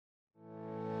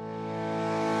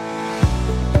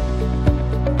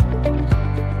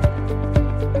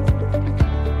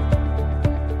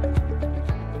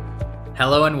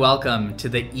Hello and welcome to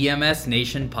the EMS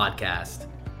Nation podcast.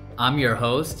 I'm your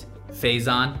host,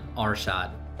 Faizan Arshad.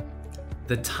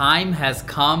 The time has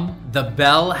come, the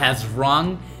bell has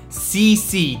rung.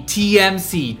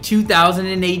 CCTMC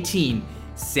 2018,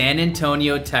 San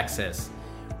Antonio, Texas.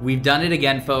 We've done it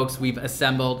again, folks. We've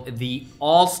assembled the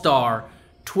all-star,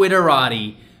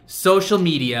 Twitterati, social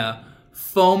media,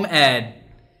 foam ed,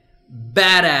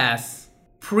 badass,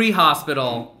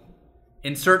 pre-hospital,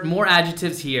 insert more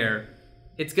adjectives here.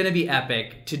 It's going to be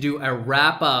epic to do a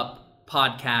wrap-up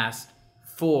podcast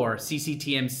for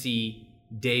CCTMC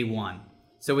Day 1.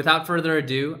 So without further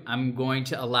ado, I'm going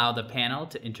to allow the panel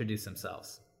to introduce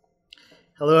themselves.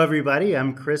 Hello, everybody.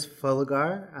 I'm Chris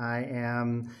Foligar. I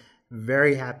am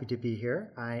very happy to be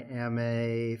here. I am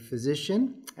a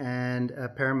physician and a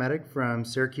paramedic from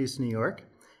Syracuse, New York,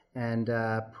 and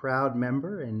a proud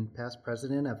member and past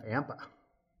president of AMPA.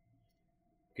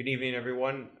 Good evening,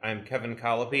 everyone. I'm Kevin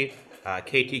Colopy,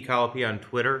 KT Colopy on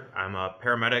Twitter. I'm a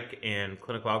paramedic and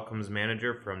clinical outcomes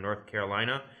manager from North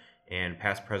Carolina and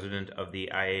past president of the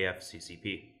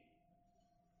IAF-CCP.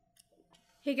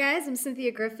 Hey guys, I'm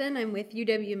Cynthia Griffin. I'm with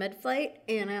UW MedFlight,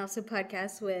 and I also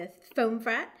podcast with Foam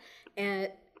Frat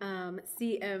at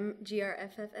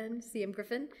CMGRFFN, CM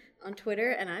Griffin on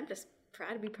Twitter, and I'm just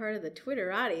proud to be part of the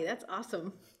Twitterati. That's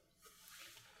awesome.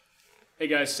 Hey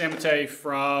guys, Sam Matei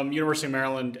from University of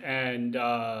Maryland and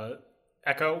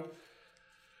Echo.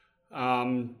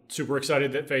 Super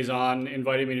excited that Faizan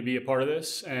invited me to be a part of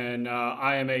this, and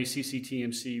I am a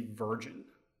CCTMC virgin.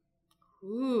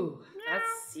 Ooh,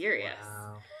 that's serious.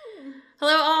 Wow.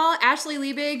 Hello all, Ashley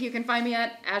Liebig. You can find me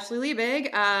at Ashley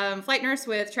Liebig, flight nurse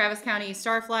with Travis County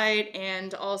Starflight,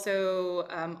 and also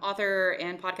author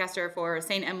and podcaster for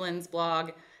St. Emlyn's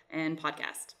blog and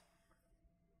podcast.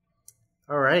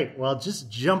 All right. Well, just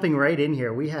jumping right in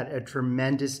here, we had a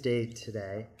tremendous day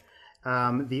today.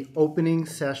 The opening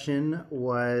session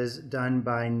was done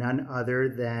by none other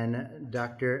than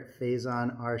Dr.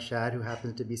 Faizan Arshad, who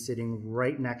happens to be sitting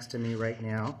right next to me right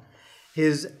now.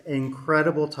 His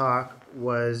incredible talk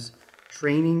was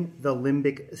training the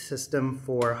limbic system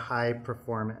for high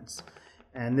performance.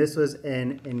 And this was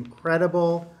an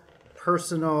incredible,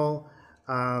 personal,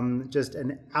 just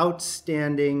an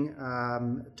outstanding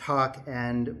talk.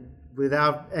 And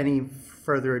without any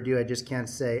further ado, I just can't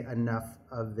say enough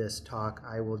of this talk.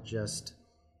 I will just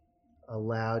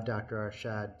allow Dr.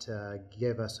 Arshad to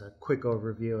give us a quick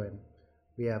overview, and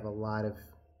we have a lot of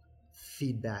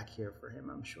feedback here for him,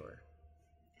 I'm sure.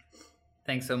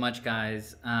 Thanks so much,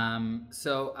 guys.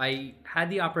 So I had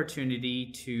the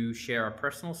opportunity to share a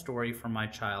personal story from my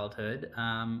childhood,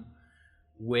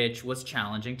 which was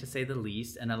challenging to say the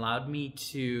least, and allowed me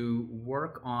to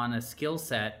work on a skill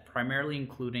set, primarily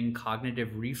including cognitive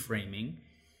reframing,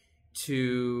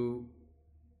 to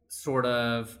sort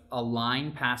of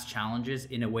align past challenges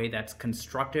in a way that's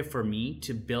constructive for me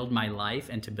to build my life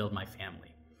and to build my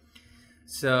family.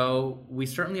 So we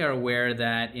certainly are aware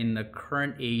that in the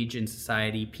current age in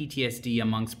society, PTSD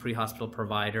amongst pre-hospital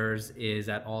providers is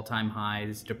at all-time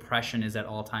highs, depression is at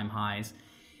all-time highs,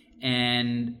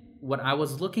 and what I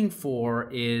was looking for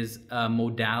is a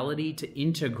modality to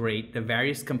integrate the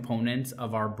various components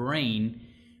of our brain,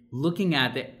 looking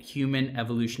at the human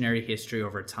evolutionary history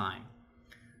over time.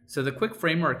 So the quick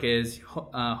framework is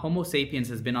Homo sapiens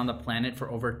has been on the planet for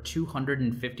over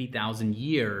 250,000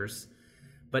 years,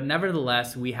 but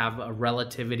nevertheless, we have a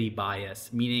relativity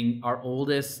bias, meaning our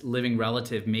oldest living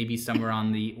relative may be somewhere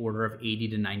on the order of 80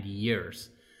 to 90 years.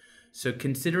 So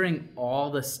considering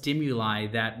all the stimuli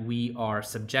that we are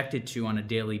subjected to on a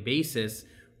daily basis,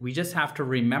 we just have to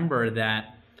remember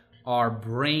that our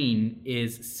brain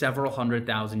is several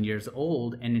 100,000 years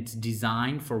old, and it's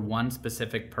designed for one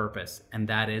specific purpose, and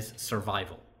that is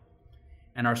survival.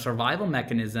 And our survival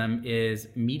mechanism is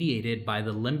mediated by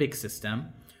the limbic system,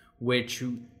 which,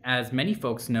 as many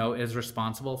folks know, is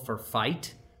responsible for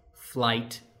fight,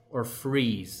 flight, or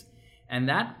freeze. And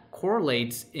that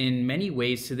correlates in many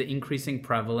ways to the increasing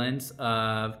prevalence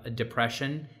of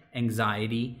depression,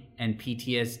 anxiety, and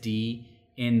PTSD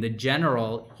in the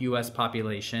general U.S.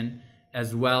 population,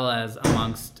 as well as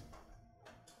amongst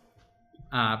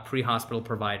pre-hospital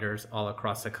providers all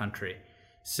across the country.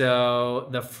 So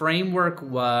the framework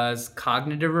was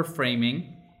cognitive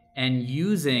reframing and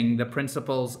using the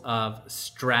principles of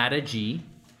strategy,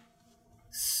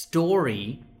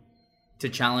 story to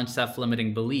challenge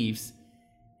self-limiting beliefs,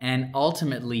 and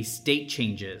ultimately state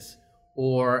changes,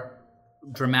 or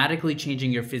dramatically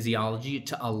changing your physiology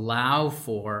to allow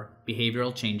for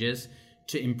behavioral changes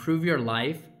to improve your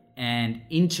life and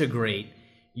integrate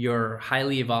your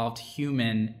highly evolved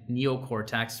human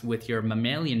neocortex with your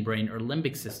mammalian brain or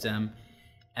limbic system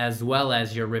as well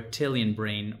as your reptilian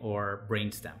brain or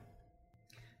brainstem.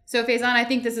 So Faison, I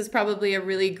think this is probably a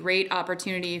really great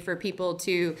opportunity for people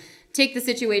to take the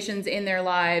situations in their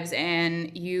lives,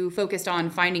 and you focused on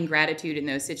finding gratitude in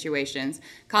those situations.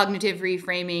 Cognitive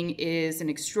reframing is an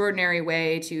extraordinary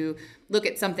way to look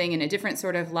at something in a different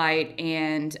sort of light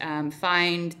and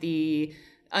find the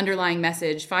underlying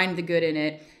message, find the good in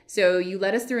it. So you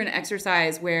led us through an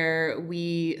exercise where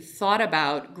we thought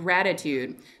about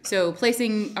gratitude. So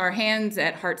placing our hands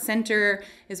at heart center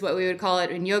is what we would call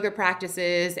it in yoga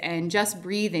practices, and just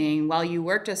breathing while you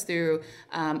worked us through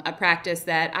a practice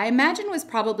that I imagine was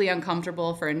probably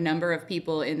uncomfortable for a number of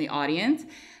people in the audience,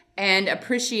 and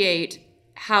appreciate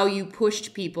how you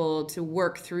pushed people to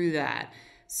work through that.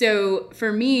 So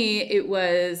for me, it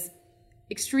was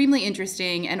extremely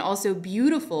interesting and also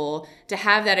beautiful to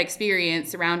have that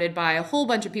experience surrounded by a whole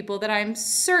bunch of people that I'm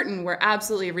certain were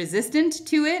absolutely resistant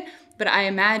to it. But I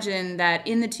imagine that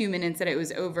in the 2 minutes that it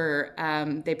was over,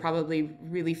 they probably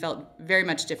really felt very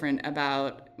much different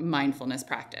about mindfulness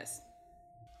practice.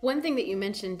 One thing that you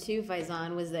mentioned too,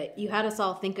 Faison, was that you had us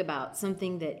all think about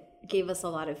something that gave us a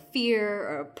lot of fear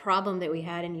or a problem that we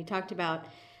had, and you talked about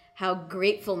how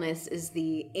gratefulness is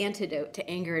the antidote to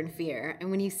anger and fear.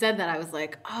 And when you said that, I was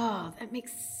like, oh, that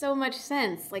makes so much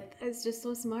sense. Like, that's just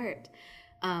so smart.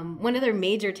 One other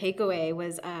major takeaway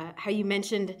was how you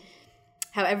mentioned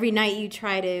how every night you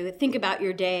try to think about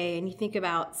your day, and you think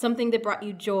about something that brought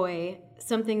you joy,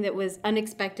 something that was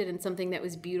unexpected, and something that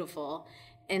was beautiful.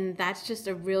 And that's just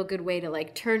a real good way to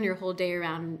like turn your whole day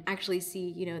around and actually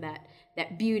see, you know,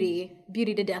 that beauty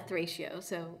to death ratio.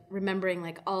 So remembering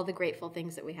like all the grateful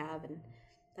things that we have, and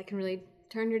that can really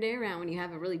turn your day around when you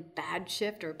have a really bad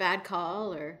shift or a bad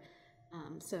call, or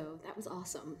so that was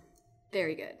awesome.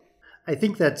 Very good. I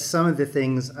think that some of the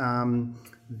things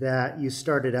that you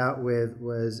started out with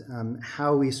was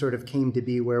how we sort of came to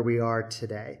be where we are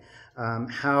today,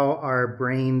 how our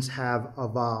brains have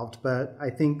evolved. But I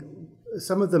think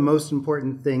some of the most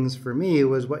important things for me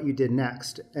was what you did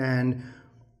next. And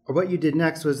what you did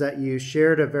next was that you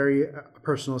shared a very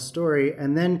personal story,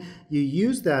 and then you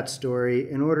used that story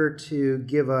in order to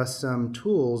give us some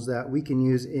tools that we can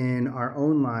use in our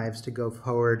own lives to go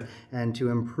forward and to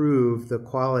improve the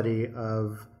quality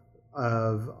of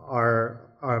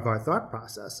our thought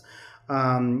process.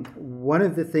 One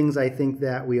of the things I think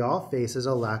that we all face is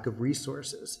a lack of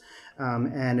resources.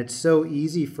 And it's so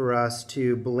easy for us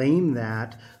to blame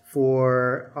that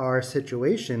for our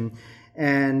situation.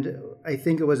 And I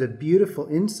think it was a beautiful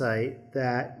insight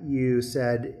that you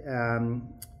said,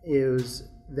 is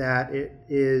that it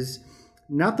is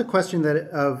not the question that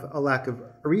of a lack of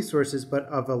resources, but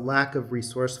of a lack of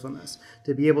resourcefulness,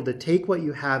 to be able to take what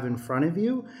you have in front of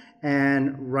you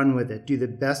and run with it, do the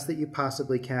best that you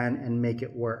possibly can and make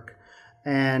it work.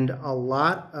 And a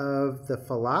lot of the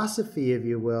philosophy, if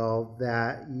you will,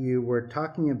 that you were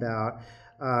talking about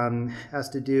has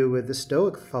to do with the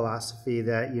Stoic philosophy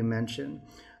that you mentioned.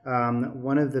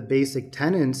 One of the basic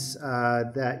tenets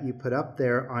that you put up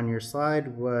there on your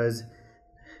slide was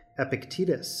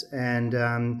Epictetus.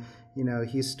 And,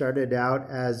 he started out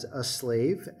as a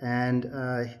slave, and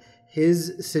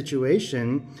his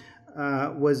situation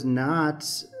was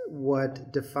not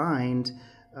what defined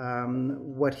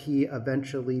what he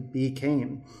eventually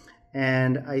became.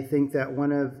 And I think that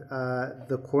one of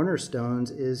the cornerstones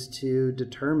is to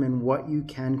determine what you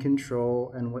can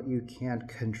control and what you can't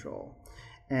control.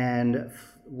 And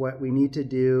what we need to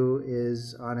do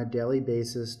is on a daily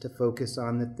basis to focus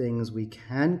on the things we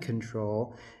can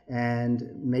control and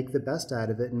make the best out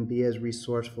of it and be as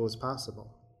resourceful as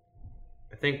possible.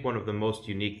 I think one of the most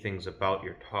unique things about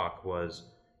your talk was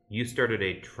you started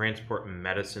a transport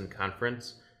medicine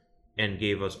conference and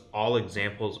gave us all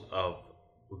examples of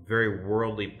very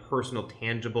worldly, personal,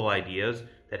 tangible ideas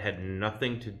that had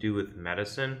nothing to do with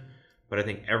medicine. But I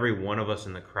think every one of us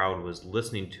in the crowd was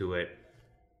listening to it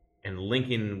and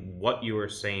linking what you were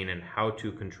saying and how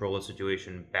to control a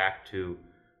situation back to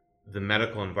the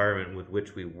medical environment with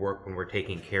which we work when we're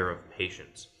taking care of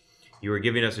patients. You were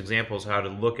giving us examples how to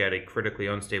look at a critically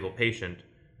unstable patient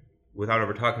without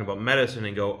ever talking about medicine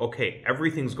and go, okay,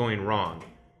 everything's going wrong.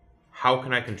 How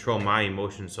can I control my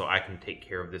emotions so I can take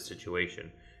care of this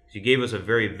situation? So you gave us a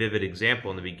very vivid example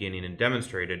in the beginning and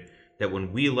demonstrated that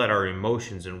when we let our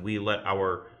emotions and we let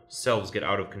ourselves get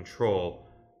out of control,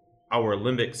 our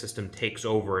limbic system takes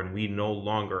over and we no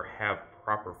longer have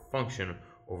proper function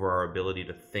over our ability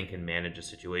to think and manage a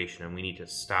situation. And we need to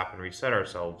stop and reset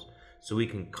ourselves so we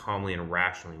can calmly and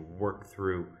rationally work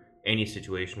through any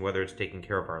situation, whether it's taking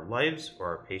care of our lives or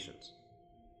our patients.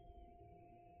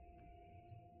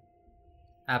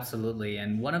 Absolutely.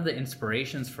 And one of the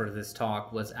inspirations for this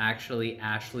talk was actually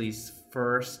Ashley's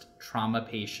first trauma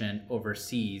patient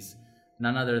overseas,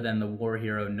 none other than the war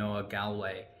hero Noah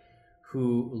Galway,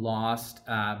 who lost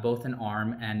both an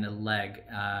arm and a leg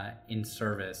in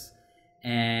service.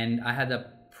 And I had the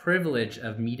privilege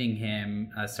of meeting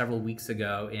him several weeks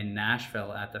ago in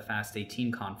Nashville at the Fast 18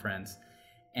 conference.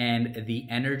 And the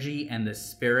energy and the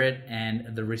spirit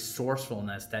and the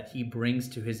resourcefulness that he brings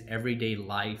to his everyday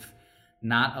life,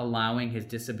 not allowing his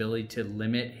disability to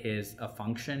limit his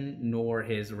function, nor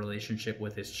his relationship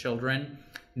with his children,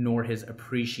 nor his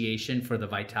appreciation for the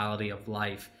vitality of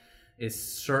life, is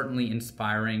certainly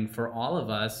inspiring for all of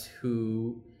us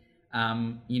who,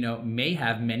 may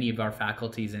have many of our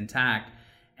faculties intact,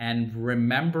 and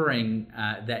remembering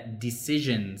that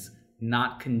decisions,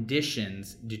 not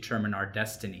conditions, determine our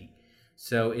destiny.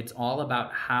 So it's all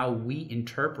about how we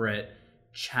interpret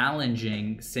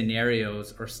challenging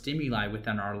scenarios or stimuli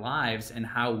within our lives and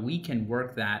how we can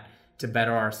work that to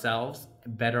better ourselves,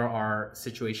 better our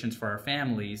situations for our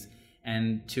families,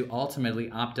 and to ultimately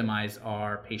optimize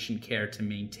our patient care to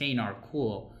maintain our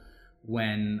cool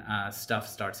when stuff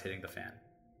starts hitting the fan.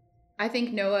 I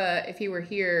think Noah, if he were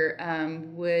here,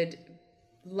 would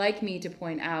like me to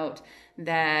point out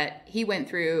that he went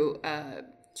through a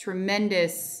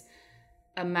tremendous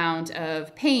amount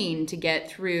of pain to get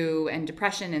through, and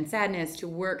depression and sadness to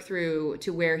work through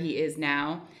to where he is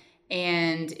now.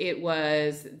 And it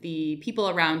was the people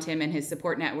around him and his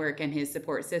support network and his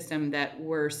support system that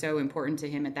were so important to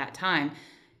him at that time.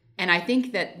 And I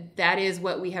think that that is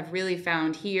what we have really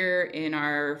found here in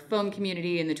our foam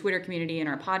community, in the Twitter community, in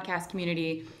our podcast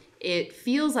community. It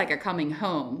feels like a coming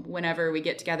home whenever we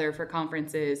get together for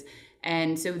conferences.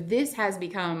 And so this has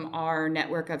become our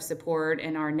network of support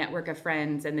and our network of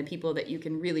friends and the people that you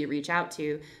can really reach out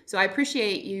to. So I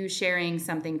appreciate you sharing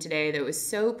something today that was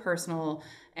so personal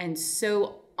and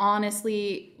so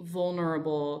honestly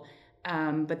vulnerable.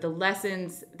 But the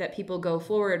lessons that people go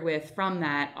forward with from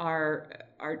that are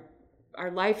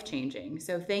life-changing.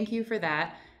 So thank you for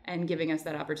that and giving us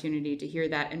that opportunity to hear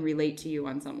that and relate to you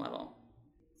on some level.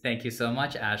 Thank you so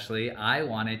much, Ashley. I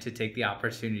wanted to take the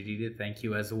opportunity to thank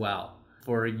you as well.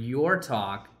 For your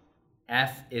talk,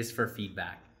 F is for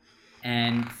feedback.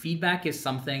 And feedback is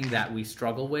something that we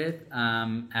struggle with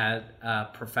at a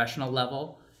professional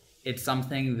level. It's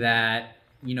something that,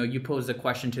 you pose a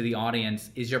question to the audience,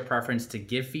 is your preference to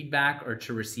give feedback or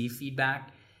to receive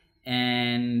feedback?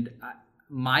 And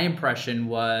my impression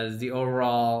was the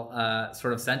overall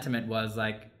sort of sentiment was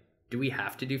like, do we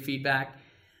have to do feedback?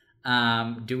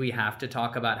 Do we have to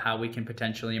talk about how we can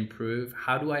potentially improve?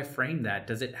 How do I frame that?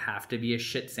 Does it have to be a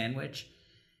shit sandwich?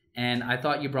 And I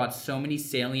thought you brought so many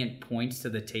salient points to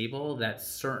the table that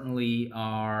certainly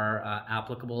are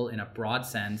applicable in a broad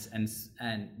sense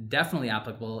and definitely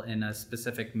applicable in a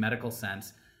specific medical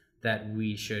sense that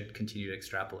we should continue to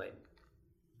extrapolate.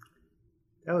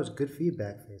 That was good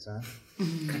feedback, Faison.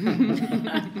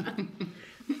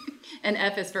 And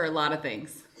F is for a lot of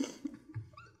things.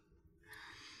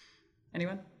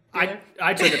 Anyone?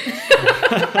 I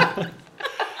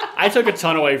took a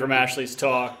ton away from Ashley's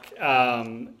talk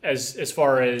as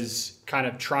far as kind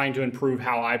of trying to improve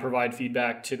how I provide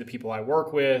feedback to the people I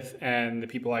work with and the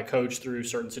people I coach through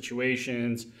certain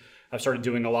situations. I've started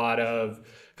doing a lot of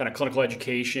kind of clinical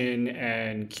education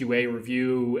and QA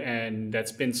review, and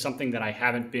that's been something that I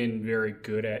haven't been very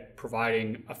good at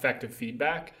providing effective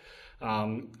feedback.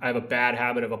 I have a bad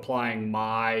habit of applying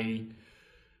my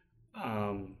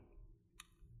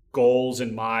goals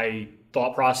and my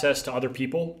thought process to other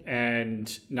people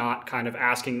and not kind of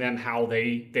asking them how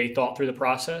they thought through the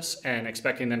process and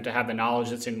expecting them to have the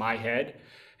knowledge that's in my head.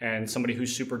 And somebody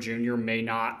who's super junior may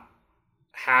not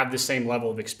have the same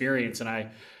level of experience. And I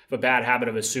have a bad habit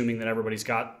of assuming that everybody's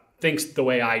thinks the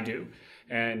way I do.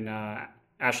 And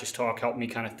Ashley's talk helped me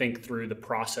kind of think through the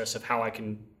process of how I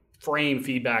can frame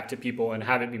feedback to people and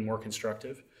have it be more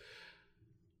constructive.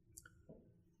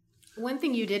 One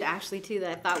thing you did, Ashley, too, that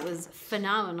I thought was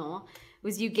phenomenal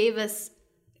was you gave us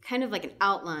kind of like an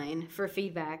outline for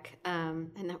feedback, and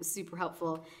that was super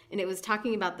helpful. And it was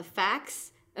talking about the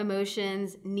facts,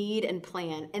 emotions, need, and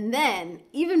plan. And then,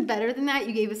 even better than that,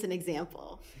 you gave us an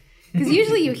example. Because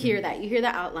usually you hear the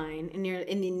outline, and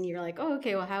then you're like, oh,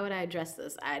 okay, well, how would I address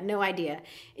this? I had no idea.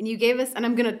 And you gave us, and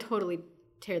I'm going to totally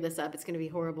tear this up. It's going to be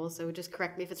horrible, so just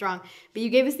correct me if it's wrong. But you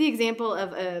gave us the example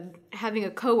of having a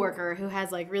coworker who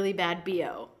has like really bad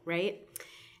BO, right?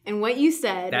 And what you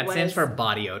said that was... stands for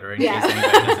body odor, in case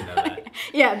anybody doesn't know that.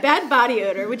 Yeah, bad body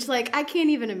odor, which like I can't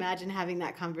even imagine having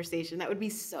that conversation. That would be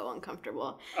so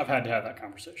uncomfortable. I've had to have that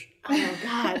conversation. Oh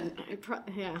God.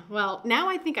 Yeah. Well, now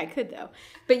I think I could though.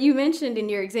 But you mentioned in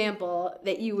your example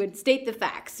that you would state the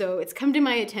facts. So it's come to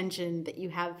my attention that you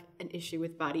have an issue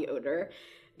with body odor.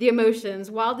 The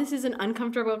emotions, while this is an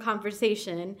uncomfortable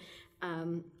conversation,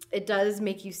 it does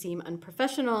make you seem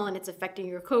unprofessional and it's affecting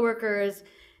your coworkers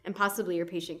and possibly your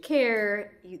patient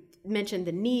care. You mentioned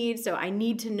the need, so I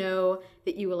need to know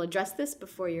that you will address this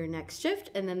before your next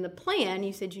shift. And then the plan,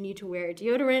 you said you need to wear a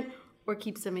deodorant or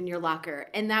keep some in your locker.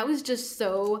 And that was just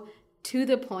so to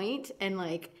the point and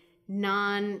like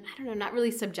not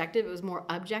really subjective. It was more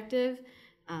objective.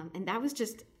 And that was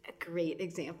just a great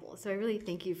example. So I really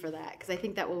thank you for that because I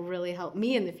think that will really help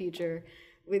me in the future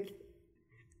with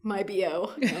my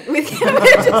BO. With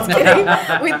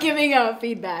giving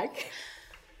feedback.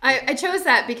 I chose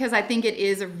that because I think it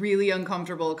is a really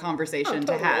uncomfortable conversation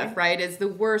to have, right? It's the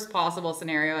worst possible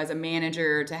scenario as a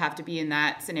manager to have to be in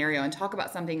that scenario and talk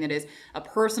about something that is a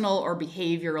personal or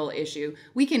behavioral issue.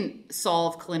 We can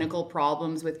solve clinical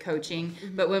problems with coaching,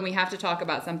 but when we have to talk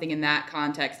about something in that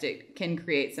context, it can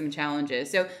create some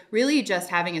challenges. So really just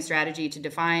having a strategy to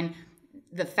define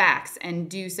the facts and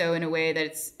do so in a way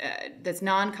that's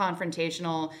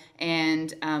non-confrontational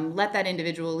and let that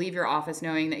individual leave your office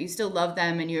knowing that you still love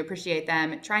them and you appreciate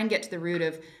them. Try and get to the root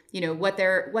of what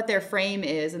their frame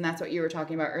is, and that's what you were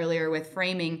talking about earlier with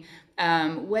framing,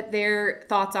 what their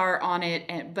thoughts are on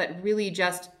it. But really,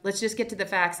 let's just get to the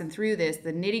facts and through this,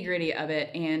 the nitty-gritty of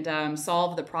it, and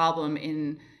solve the problem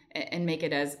and make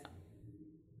it as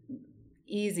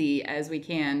easy as we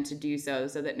can to do so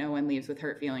that no one leaves with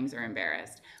hurt feelings or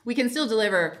embarrassed. We can still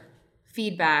deliver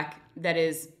feedback that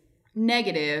is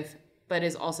negative, but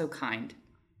is also kind.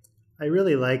 I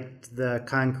really liked the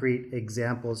concrete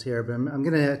examples here, but I'm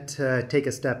going to take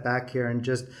a step back here and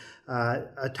just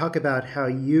talk about how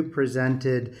you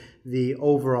presented the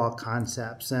overall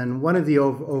concepts. And one of the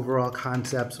overall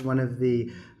concepts, one of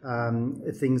the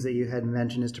things that you had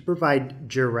mentioned is to provide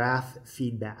giraffe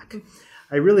feedback.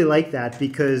 I really like that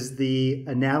because the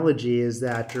analogy is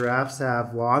that giraffes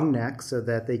have long necks so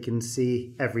that they can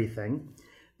see everything.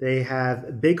 They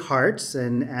have big hearts,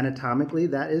 and anatomically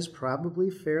that is probably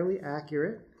fairly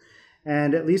accurate.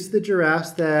 And at least the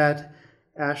giraffes that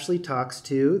Ashley talks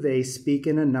to, they speak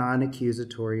in a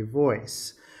non-accusatory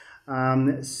voice.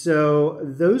 So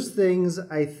those things,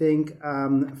 I think,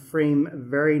 frame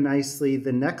very nicely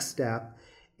the next step,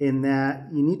 in that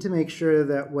you need to make sure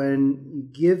that when you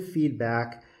give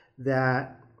feedback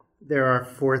that there are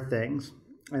 4 things.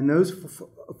 And those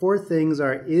 4 things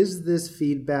are, is this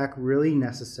feedback really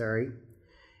necessary?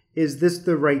 Is this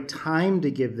the right time to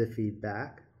give the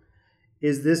feedback?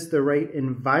 Is this the right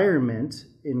environment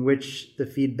in which the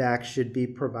feedback should be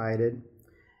provided?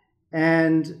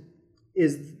 And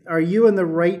are you in the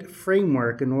right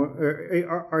framework, and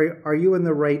are you in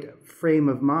the right frame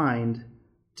of mind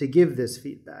to give this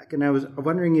feedback? And I was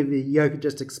wondering if you could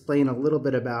just explain a little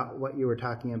bit about what you were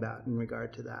talking about in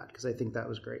regard to that, because I think that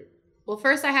was great. Well,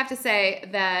 first I have to say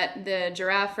that the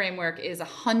giraffe framework is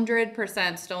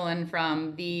 100% stolen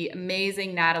from the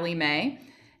amazing Natalie May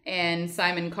and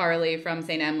Simon Carley from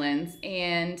St. Emlyn's.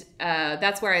 And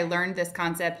that's where I learned this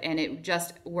concept, and it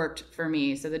just worked for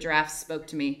me. So the giraffes spoke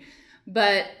to me.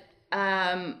 But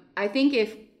I think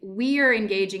if we are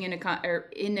engaging in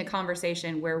a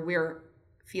conversation where we're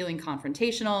feeling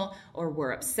confrontational or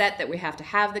we're upset that we have to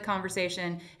have the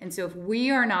conversation, and so if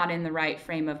we are not in the right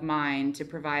frame of mind to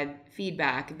provide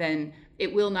feedback, then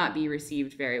it will not be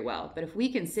received very well. But if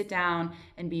we can sit down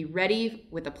and be ready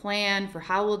with a plan for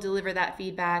how we'll deliver that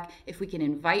feedback, if we can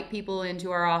invite people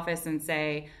into our office and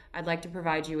say, I'd like to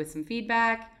provide you with some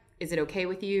feedback, is it okay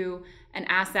with you? And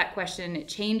ask that question, it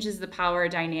changes the power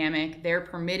dynamic. They're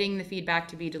permitting the feedback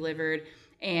to be delivered,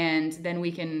 and then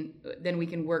we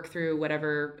can work through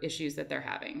whatever issues that they're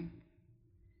having.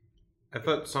 I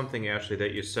thought something, Ashley,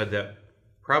 that you said that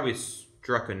probably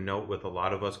struck a note with a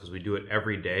lot of us, because we do it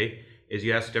every day, is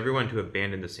you asked everyone to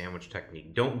abandon the sandwich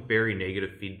technique. Don't bury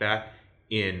negative feedback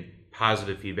in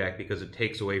positive feedback, because it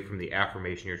takes away from the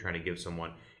affirmation you're trying to give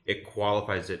someone. It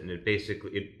qualifies it, and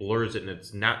it blurs it, and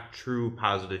it's not true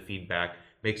positive feedback.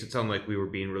 Makes it sound like we were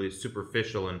being really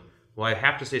superficial and, well, I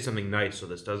have to say something nice so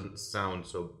this doesn't sound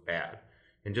so bad.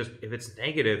 And just, if it's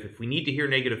negative, if we need to hear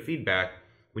negative feedback,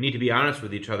 we need to be honest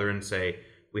with each other and say,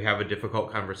 we have a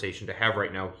difficult conversation to have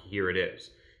right now, here it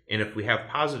is. And if we have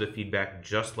positive feedback,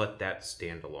 just let that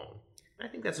stand alone. I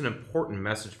think that's an important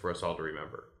message for us all to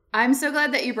remember. I'm so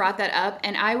glad that you brought that up,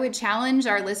 and I would challenge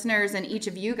our listeners and each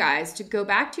of you guys to go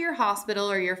back to your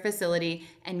hospital or your facility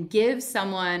and give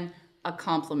someone a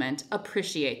compliment,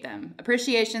 appreciate them.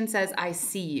 Appreciation says, I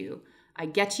see you, I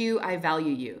get you, I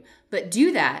value you. But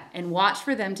do that and watch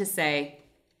for them to say,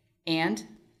 and?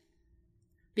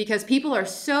 Because people are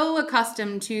so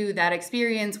accustomed to that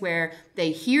experience where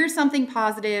they hear something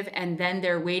positive and then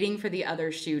they're waiting for the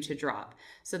other shoe to drop.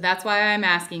 So that's why I'm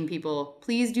asking people,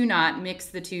 please do not mix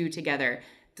the two together.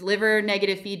 Deliver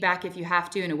negative feedback if you have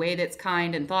to in a way that's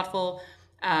kind and thoughtful,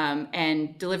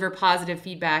 and deliver positive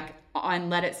feedback and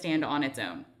let it stand on its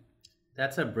own.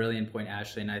 That's a brilliant point,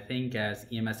 Ashley. And I think as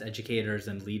EMS educators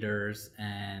and leaders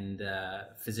and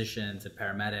physicians and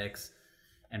paramedics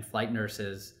and flight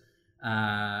nurses,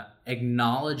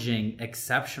 acknowledging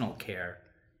exceptional care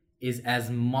is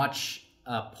as much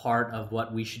a part of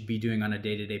what we should be doing on a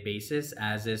day-to-day basis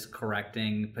as is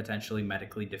correcting potentially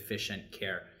medically deficient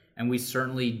care. And we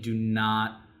certainly do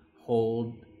not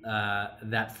hold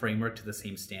that framework to the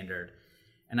same standard.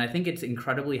 And I think it's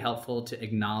incredibly helpful to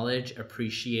acknowledge,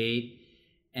 appreciate,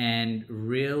 and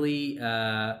really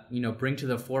bring to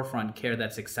the forefront care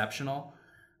that's exceptional,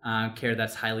 care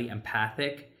that's highly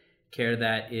empathic, care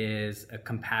that is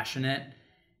compassionate,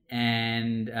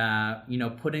 and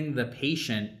putting the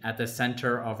patient at the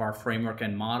center of our framework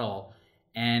and model,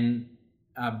 and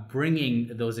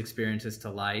bringing those experiences to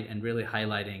light and really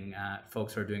highlighting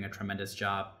folks who are doing a tremendous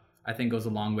job, I think goes a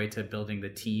long way to building the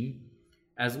team,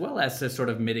 as well as to sort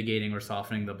of mitigating or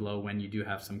softening the blow when you do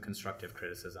have some constructive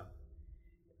criticism.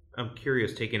 I'm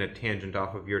curious, taking a tangent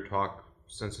off of your talk,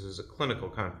 since this is a clinical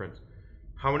conference,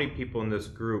 how many people in this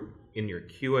group in your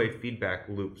QA feedback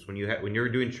loops, when you're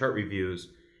doing chart reviews,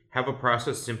 have a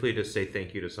process simply to say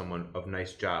thank you to someone of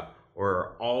nice job, or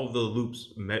are all the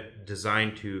loops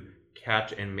designed to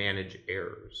catch and manage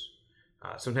errors?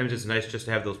 Sometimes it's nice just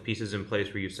to have those pieces in place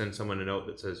where you send someone a note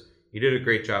that says, you did a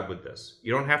great job with this.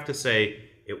 You don't have to say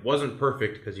it wasn't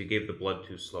perfect because you gave the blood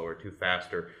too slow or too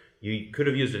fast, or you could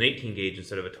have used an 18 gauge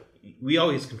instead of we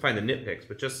always can find the nitpicks,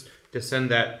 but just to send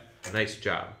that nice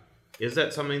job. Is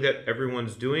that something that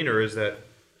everyone's doing, or is that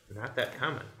not that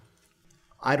common?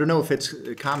 I don't know if it's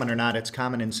common or not. It's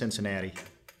common in Cincinnati.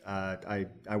 I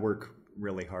work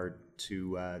really hard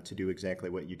to do exactly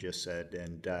what you just said,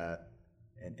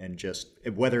 and just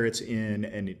whether it's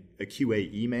in a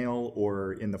QA email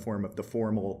or in the form of the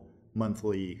formal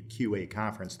monthly QA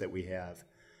conference that we have,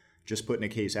 just putting a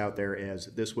case out there as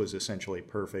this was essentially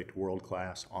perfect,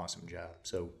 world-class, awesome job.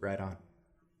 So right on.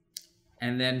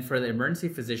 And then for the emergency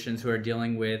physicians who are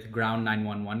dealing with ground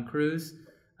 911 crews,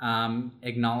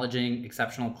 acknowledging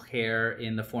exceptional care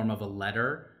in the form of a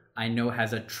letter, I know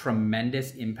has a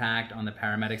tremendous impact on the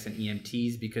paramedics and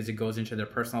EMTs because it goes into their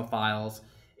personal files.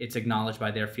 It's acknowledged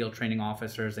by their field training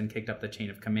officers and kicked up the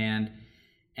chain of command,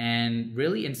 and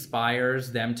really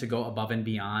inspires them to go above and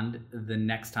beyond the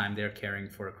next time they're caring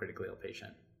for a critically ill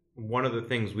patient. One of the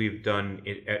things we've done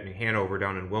at Hanover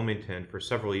down in Wilmington for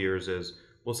several years is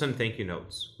we'll send thank you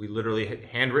notes. We literally had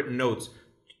handwritten notes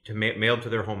to mail to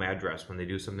their home address when they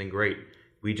do something great.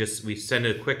 We send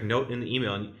a quick note in the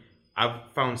email, and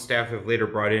I've found staff have later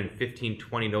brought in 15,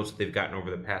 20 notes that they've gotten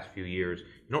over the past few years.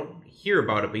 You don't hear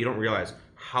about it, but you don't realize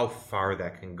how far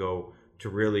that can go to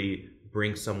really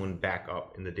bring someone back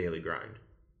up in the daily grind.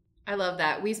 I love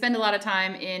that. We spend a lot of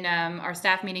time in our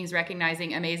staff meetings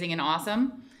recognizing amazing and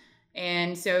awesome.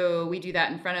 And so we do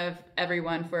that in front of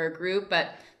everyone for a group.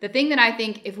 But the thing that I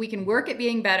think, if we can work at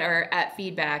being better at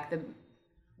feedback,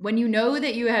 when you know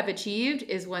that you have achieved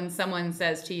is when someone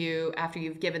says to you after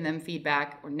you've given them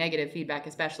feedback, or negative feedback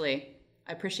especially,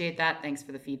 I appreciate that, thanks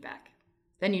for the feedback.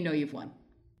 Then you know you've won.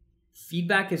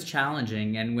 Feedback is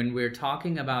challenging, and when we're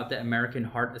talking about the American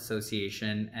Heart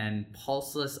Association and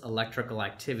pulseless electrical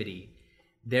activity,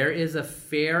 there is a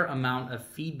fair amount of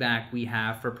feedback we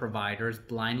have for providers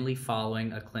blindly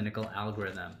following a clinical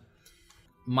algorithm.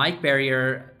 Mike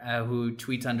Barrier, who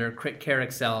tweets under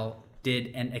CritCareExcel,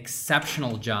 did an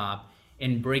exceptional job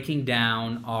in breaking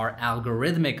down our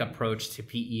algorithmic approach to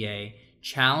PEA,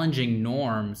 challenging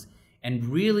norms, and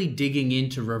really digging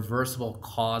into reversible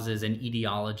causes and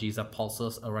etiologies of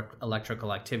pulseless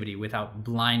electrical activity without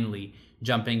blindly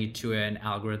jumping into an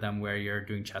algorithm where you're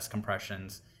doing chest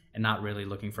compressions and not really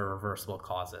looking for reversible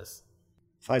causes.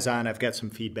 Faizan, I've got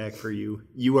some feedback for you.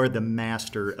 You are the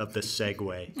master of the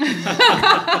segue.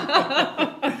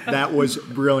 That was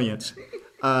brilliant.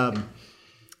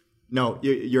 No,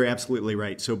 you're absolutely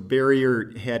right. So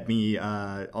Barrier had me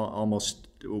almost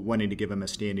wanting to give him a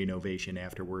standing ovation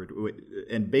afterward.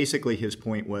 And basically his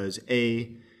point was,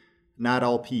 A, not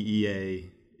all PEA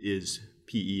is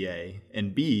PEA,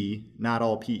 and B, not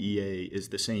all PEA is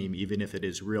the same, even if it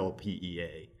is real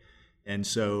PEA. And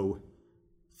so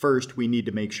first we need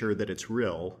to make sure that it's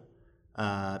real,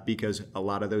 because a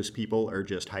lot of those people are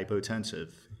just hypotensive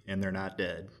and they're not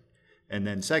dead. And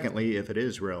then secondly, if it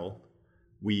is real,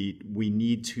 we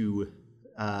need to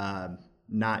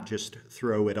not just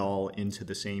throw it all into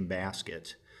the same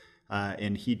basket.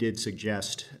 And he did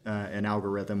suggest an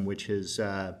algorithm which has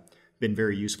been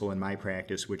very useful in my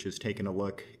practice, which has taken a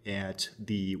look at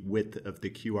the width of the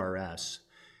QRS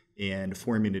and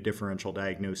forming a differential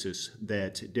diagnosis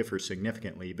that differs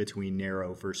significantly between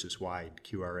narrow versus wide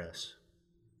QRS.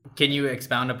 Can you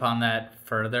expound upon that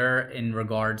further in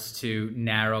regards to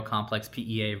narrow complex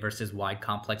PEA versus wide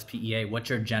complex PEA? What's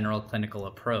your general clinical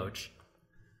approach?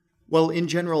 Well, in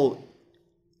general,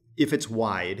 if it's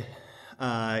wide,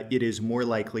 it is more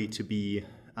likely to be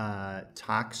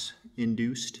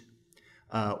tox-induced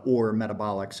or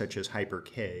metabolic, such as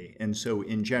hyper-K. And so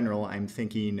in general, I'm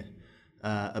thinking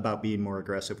about being more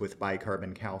aggressive with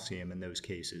bicarbon calcium in those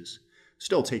cases.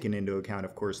 Still taking into account,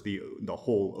 of course, the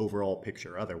whole overall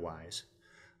picture otherwise.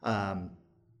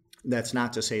 That's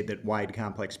not to say that wide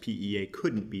complex PEA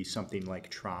couldn't be something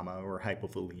like trauma or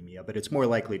hypovolemia, but it's more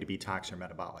likely to be tox or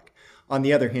metabolic. On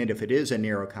the other hand, if it is a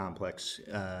narrow complex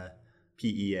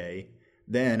PEA,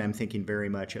 then I'm thinking very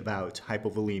much about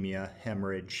hypovolemia,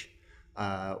 hemorrhage,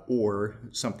 or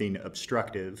something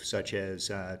obstructive such as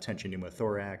tension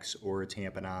pneumothorax or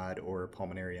tamponade or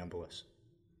pulmonary embolus.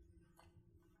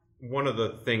 One of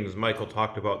the things Michael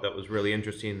talked about that was really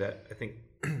interesting that I think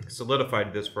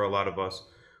solidified this for a lot of us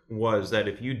was that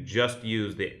if you just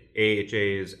use the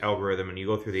AHA's algorithm and you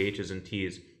go through the H's and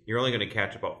T's, you're only going to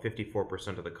catch about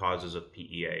 54% of the causes of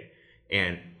PEA.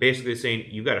 And basically saying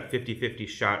you've got a 50-50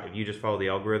 shot if you just follow the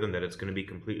algorithm that it's going to be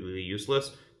completely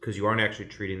useless because you aren't actually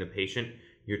treating the patient.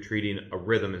 You're treating a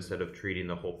rhythm instead of treating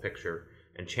the whole picture,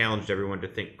 and challenged everyone to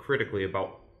think critically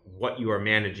about what you are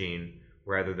managing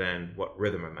rather than what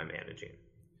rhythm am I managing.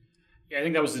 Yeah, I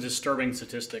think that was a disturbing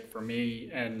statistic for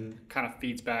me and kind of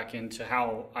feeds back into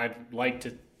how I'd like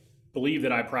to believe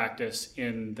that I practice,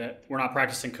 in that we're not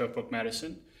practicing cookbook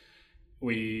medicine.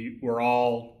 We're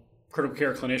all critical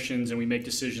care clinicians and we make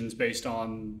decisions based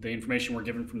on the information we're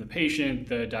given from the patient,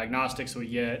 the diagnostics we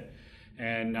get.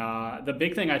 And the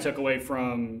big thing I took away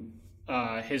from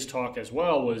his talk as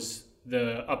well was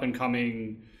the up and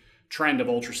coming trend of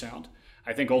ultrasound.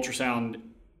 I think ultrasound,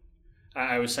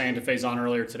 I was saying to Faison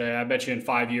earlier today, I bet you in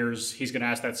 5 years, he's going to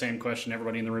ask that same question.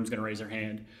 Everybody in the room is going to raise their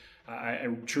hand. I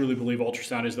truly believe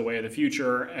ultrasound is the way of the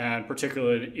future, and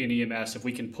particularly in EMS, if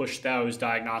we can push those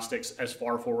diagnostics as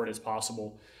far forward as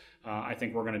possible, I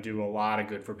think we're going to do a lot of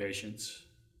good for patients.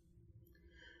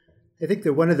 I think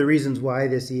that one of the reasons why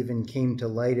this even came to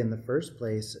light in the first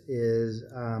place is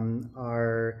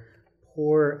our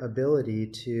poor ability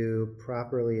to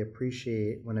properly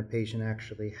appreciate when a patient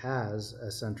actually has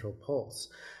a central pulse.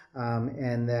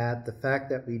 And that the fact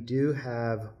that we do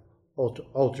have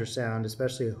ultrasound,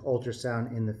 especially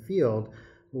ultrasound in the field,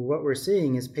 what we're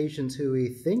seeing is patients who we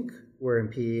think were in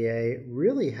PEA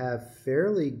really have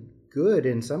fairly good,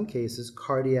 in some cases,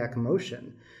 cardiac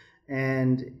motion.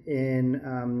 And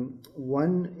in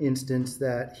one instance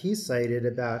that he cited,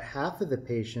 about half of the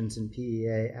patients in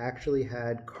PEA actually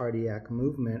had cardiac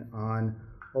movement on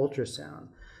ultrasound.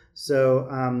 So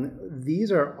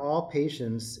these are all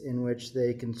patients in which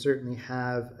they can certainly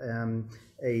have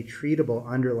a treatable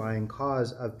underlying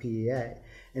cause of PEA.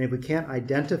 And if we can't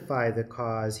identify the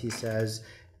cause, he says,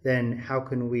 then how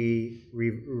can we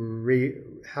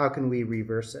reverse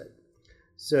it?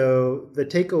 So the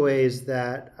takeaways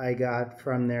that I got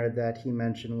from there that he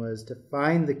mentioned was to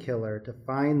find the killer, to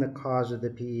find the cause of the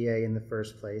PEA in the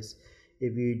first place.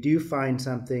 If you do find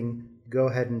something, go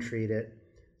ahead and treat it.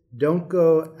 Don't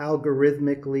go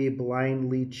algorithmically,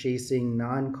 blindly chasing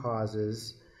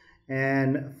non-causes,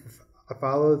 and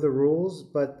follow the rules,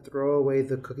 but throw away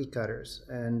the cookie cutters.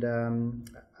 And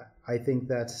I think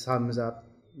that sums up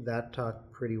that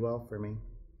talk pretty well for me.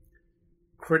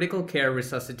 Critical care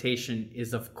resuscitation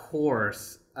is, of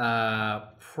course, a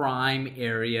prime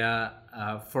area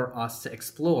for us to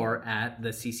explore at the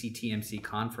CCTMC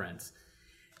conference.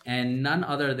 And none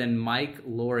other than Mike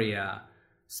Loria,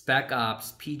 Spec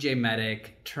Ops, PJ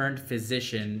Medic turned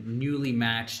physician, newly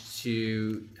matched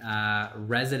to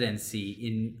residency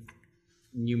in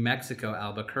New Mexico,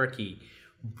 Albuquerque,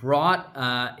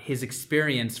 brought his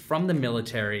experience from the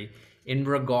military in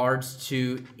regards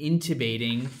to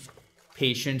intubating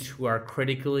patients who are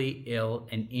critically ill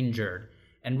and injured,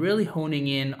 and really honing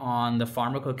in on the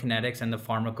pharmacokinetics and the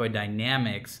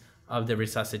pharmacodynamics of the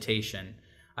resuscitation.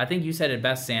 I think you said it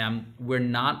best, Sam. We're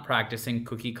not practicing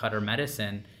cookie cutter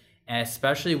medicine,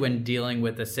 especially when dealing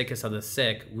with the sickest of the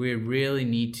sick. We really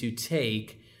need to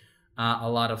take a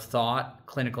lot of thought,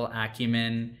 clinical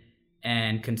acumen,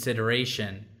 and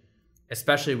consideration,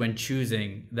 especially when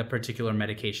choosing the particular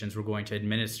medications we're going to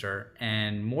administer,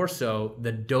 and more so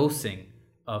the dosing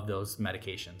of those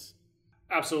medications.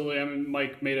 Absolutely. I mean,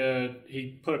 Mike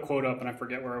he put a quote up, and I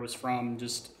forget where it was from,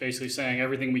 just basically saying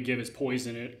everything we give is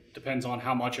poison. It depends on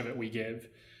how much of it we give,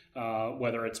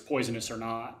 whether it's poisonous or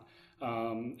not.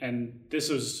 And this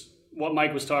is what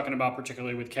Mike was talking about,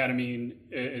 particularly with ketamine,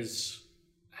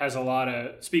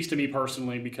 speaks to me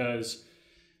personally, because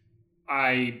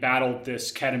I battled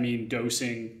this ketamine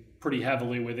dosing pretty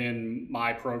heavily within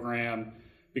my program,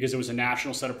 because it was a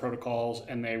national set of protocols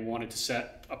and they wanted to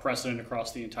set a precedent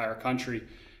across the entire country.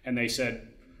 And they said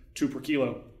 2 per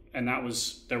kilo, and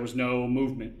there was no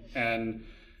movement. And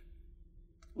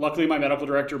luckily my medical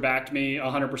director backed me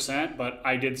 100%, but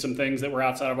I did some things that were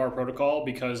outside of our protocol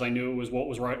because I knew it was what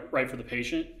was right for the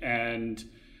patient. And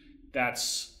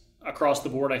that's across the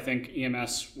board. I think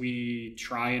EMS, we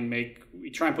try and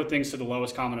put things to the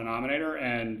lowest common denominator,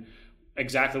 and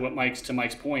exactly what Mike's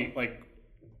point,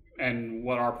 and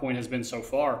what our point has been so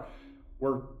far,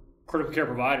 we're critical care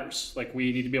providers.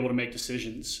 We need to be able to make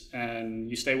decisions, and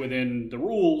you stay within the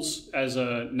rules as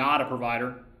not a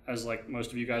provider, as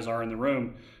most of you guys are in the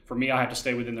room. For me, I have to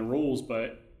stay within the rules,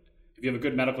 but if you have a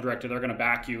good medical director, they're going to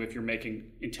back you if you're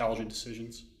making intelligent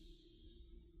decisions.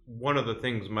 One of the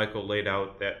things Michael laid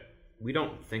out that we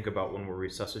don't think about when we're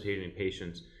resuscitating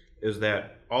patients is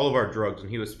that all of our drugs,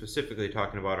 and he was specifically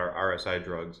talking about our RSI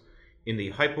drugs, in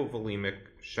the hypovolemic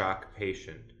shock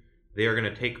patient, they are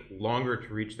going to take longer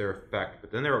to reach their effect,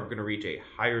 but then they're going to reach a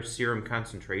higher serum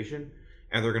concentration,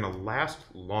 and they're going to last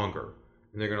longer.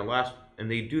 And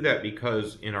they do that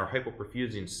because in our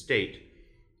hypoperfusing state,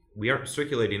 we aren't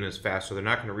circulating as fast, so they're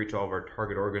not going to reach all of our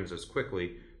target organs as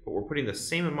quickly, but we're putting the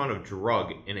same amount of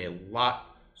drug in a lot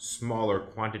smaller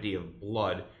quantity of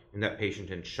blood in that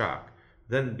patient in shock.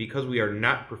 Then, because we are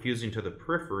not perfusing to the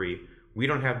periphery, we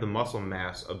don't have the muscle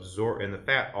mass and the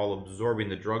fat all absorbing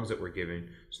the drugs that we're giving,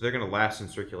 so they're going to last in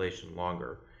circulation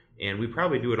longer. And we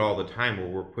probably do it all the time, where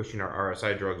we're pushing our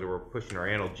RSI drugs or we're pushing our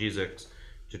analgesics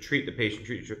to treat the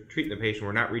patient,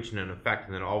 we're not reaching an effect,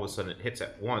 and then all of a sudden it hits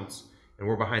at once, and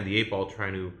we're behind the 8 ball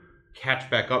trying to catch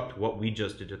back up to what we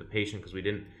just did to the patient because we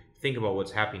didn't think about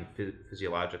what's happening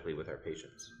physiologically with our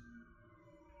patients.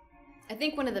 I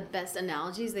think one of the best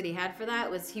analogies that he had for that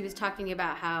was he was talking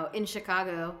about how in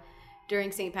Chicago,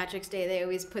 during St. Patrick's Day, they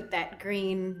always put that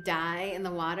green dye in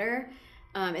the water.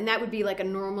 And that would be like a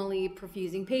normally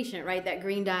perfusing patient, right? That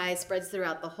green dye spreads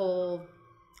throughout the whole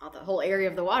area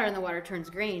of the water, and the water turns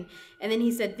green. And then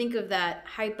he said, think of that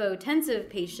hypotensive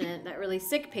patient, that really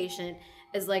sick patient,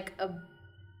 as like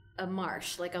a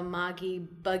marsh, like a moggy,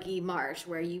 buggy marsh,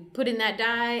 where you put in that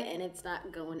dye and it's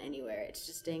not going anywhere. It's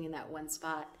just staying in that one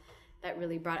spot. That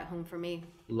really brought it home for me.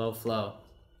 Low flow.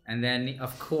 And then,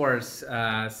 of course,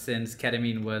 since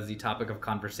ketamine was the topic of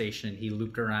conversation, he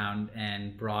looped around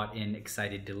and brought in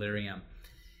excited delirium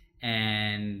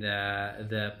and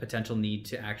the potential need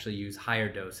to actually use higher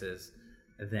doses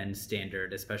than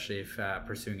standard, especially if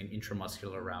pursuing an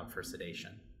intramuscular route for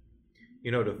sedation.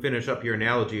 To finish up your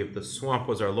analogy, if the swamp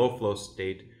was our low flow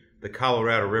state, the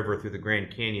Colorado River through the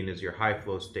Grand Canyon is your high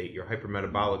flow state, your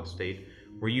hypermetabolic state,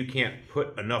 where you can't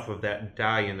put enough of that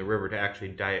dye in the river to actually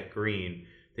dye it green,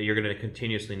 that you're going to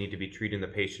continuously need to be treating the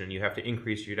patient, and you have to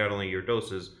increase not only your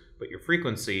doses, but your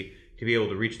frequency to be able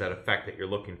to reach that effect that you're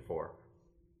looking for.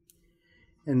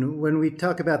 And when we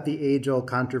talk about the age-old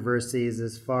controversies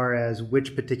as far as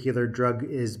which particular drug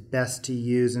is best to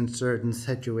use in certain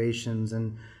situations,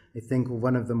 and I think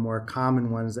one of the more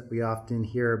common ones that we often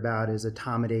hear about is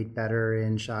etomidate better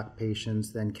in shock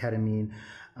patients than ketamine,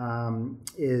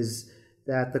 is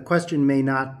that the question may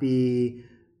not be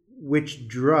which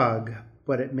drug,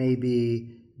 but it may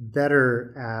be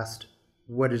better asked,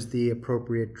 what is the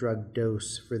appropriate drug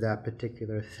dose for that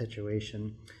particular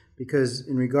situation? Because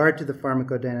in regard to the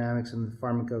pharmacodynamics and the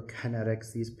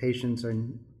pharmacokinetics, these patients are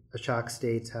in shock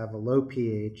states, have a low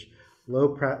pH,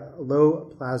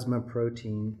 low plasma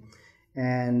protein.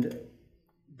 And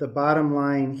the bottom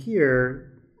line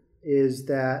here is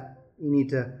that you need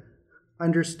to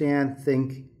understand,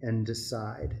 think, and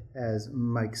decide, as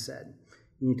Mike said.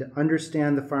 You need to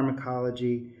understand the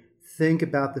pharmacology, think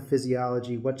about the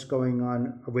physiology, what's going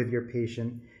on with your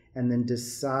patient, and then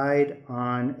decide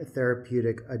on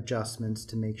therapeutic adjustments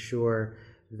to make sure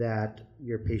that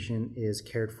your patient is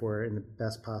cared for in the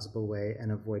best possible way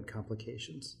and avoid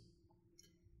complications.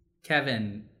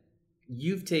 Kevin,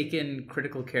 you've taken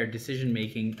critical care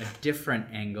decision-making a different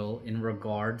angle in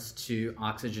regards to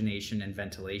oxygenation and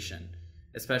ventilation,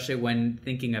 especially when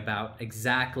thinking about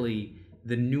exactly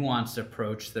the nuanced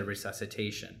approach to the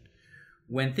resuscitation.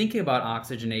 When thinking about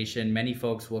oxygenation, many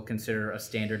folks will consider a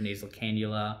standard nasal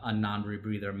cannula, a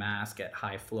non-rebreather mask at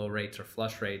high flow rates or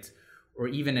flush rates, or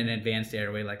even an advanced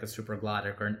airway like a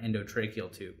supraglottic or an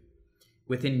endotracheal tube.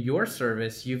 Within your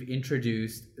service, you've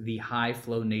introduced the high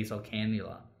flow nasal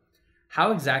cannula.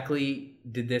 How exactly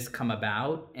did this come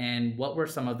about, and what were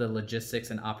some of the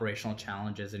logistics and operational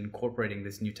challenges in incorporating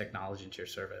this new technology into your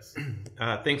service?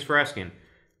 Thanks for asking.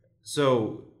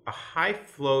 So a high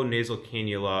flow nasal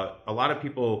cannula, a lot of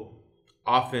people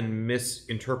often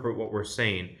misinterpret what we're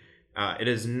saying. It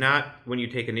is not when you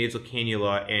take a nasal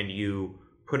cannula and you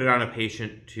put it on a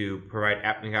patient to provide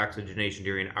apneic oxygenation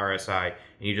during RSI,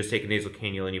 and you just take a nasal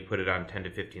cannula and you put it on 10 to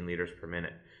 15 liters per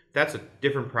minute. That's a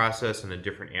different process and a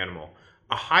different animal.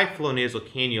 A high flow nasal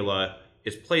cannula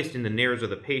is placed in the nares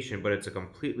of the patient, but it's a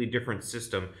completely different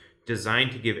system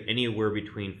designed to give anywhere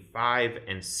between 5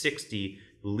 and 60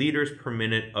 liters per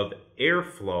minute of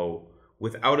airflow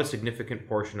without a significant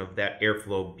portion of that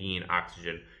airflow being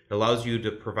oxygen. It allows you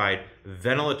to provide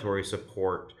ventilatory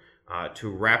support to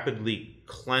rapidly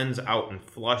cleanse out and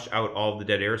flush out all of the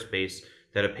dead airspace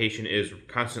that a patient is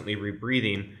constantly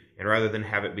rebreathing, and rather than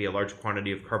have it be a large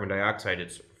quantity of carbon dioxide,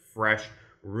 it's fresh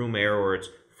room air, or it's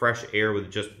fresh air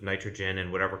with just nitrogen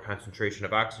and whatever concentration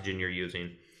of oxygen you're using.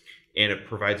 And it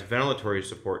provides ventilatory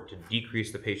support to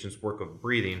decrease the patient's work of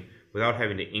breathing without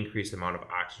having to increase the amount of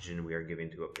oxygen we are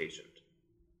giving to a patient.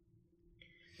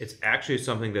 It's actually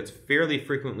something that's fairly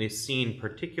frequently seen,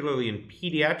 particularly in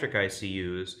pediatric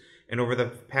ICUs, and over the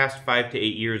past 5 to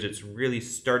 8 years, it's really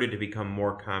started to become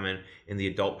more common in the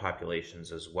adult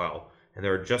populations as well. And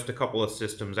there are just a couple of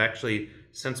systems. Actually,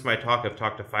 since my talk, I've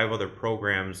talked to 5 other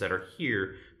programs that are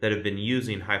here that have been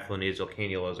using high flow nasal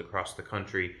cannulas across the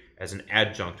country as an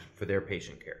adjunct for their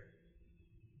patient care.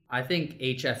 I think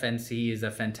HFNC is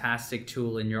a fantastic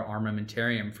tool in your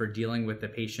armamentarium for dealing with the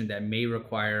patient that may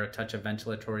require a touch of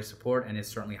ventilatory support and is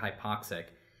certainly hypoxic.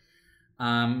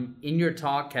 In your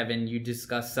talk, Kevin, you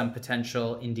discussed some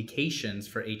potential indications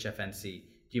for HFNC.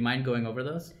 Do you mind going over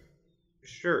those?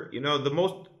 Sure. The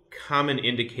most common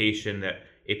indication that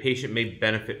a patient may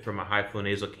benefit from a high flow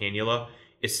nasal cannula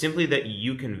is simply that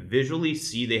you can visually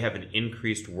see they have an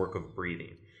increased work of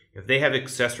breathing. If they have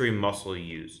accessory muscle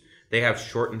use, they have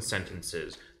shortened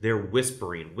sentences, they're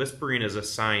whispering. Whispering is a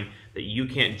sign that you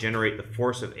can't generate the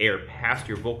force of air past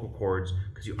your vocal cords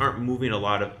because you aren't moving a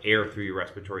lot of air through your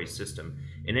respiratory system.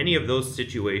 In any of those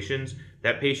situations,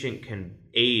 that patient can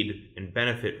aid and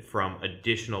benefit from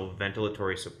additional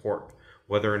ventilatory support.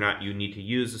 Whether or not you need to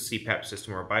use a CPAP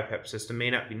system or a BiPAP system may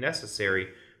not be necessary,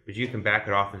 but you can back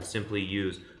it off and simply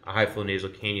use a high flow nasal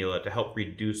cannula to help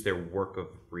reduce their work of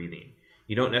breathing.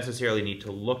 You don't necessarily need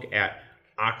to look at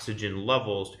oxygen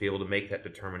levels to be able to make that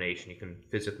determination. You can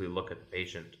physically look at the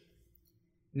patient.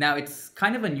 Now, it's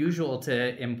kind of unusual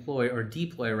to employ or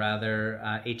deploy rather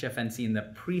HFNC in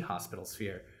the pre-hospital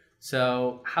sphere.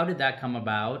 So how did that come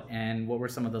about, and what were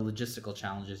some of the logistical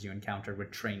challenges you encountered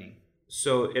with training?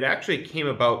 So it actually came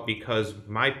about because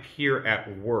my peer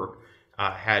at work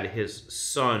had his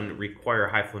son require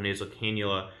high flow nasal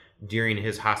cannula during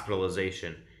his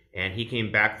hospitalization. And he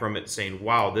came back from it saying,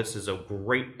 wow, this is a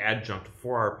great adjunct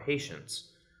for our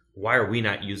patients. Why are we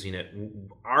not using it?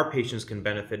 Our patients can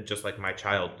benefit just like my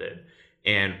child did.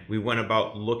 And we went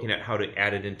about looking at how to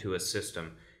add it into a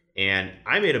system. And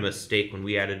I made a mistake when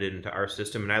we added it into our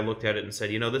system. And I looked at it and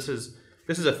said, this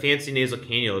is a fancy nasal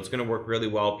cannula. It's going to work really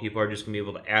well. People are just going to be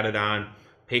able to add it on.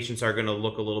 Patients are going to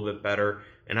look a little bit better.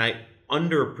 And I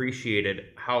underappreciated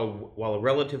how, while a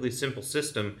relatively simple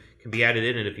system can be added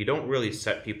in, and if you don't really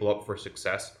set people up for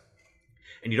success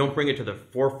and you don't bring it to the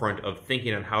forefront of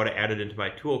thinking on how to add it into my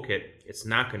toolkit, it's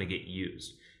not going to get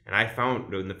used. And I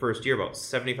found in the first year, about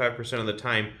 75% of the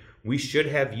time, we should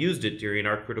have used it during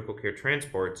our critical care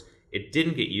transports. It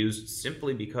didn't get used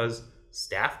simply because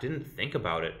staff didn't think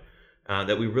about it.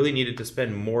 That we really needed to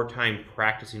spend more time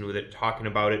practicing with it, talking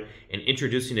about it, and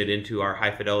introducing it into our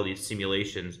high fidelity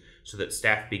simulations so that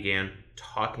staff began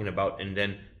talking about and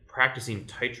then practicing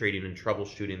titrating and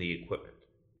troubleshooting the equipment.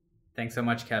 Thanks so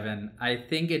much, Kevin. I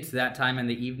think it's that time in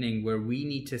the evening where we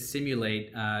need to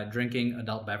simulate drinking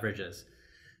adult beverages.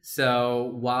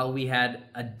 So while we had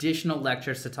additional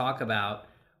lectures to talk about,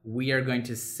 we are going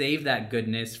to save that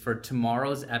goodness for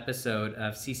tomorrow's episode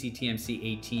of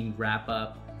CCTMC 18 Wrap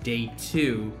Up Day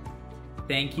 2.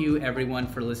 Thank you everyone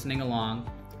for listening along.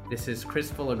 This is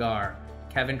Chris Fullagar,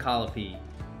 Kevin Colopy,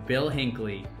 Bill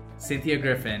Hinckley, Cynthia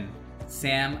Griffin,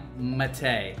 Sam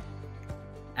Matei,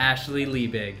 Ashley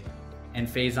Liebig, and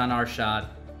Faison Arshad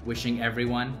wishing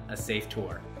everyone a safe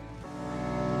tour.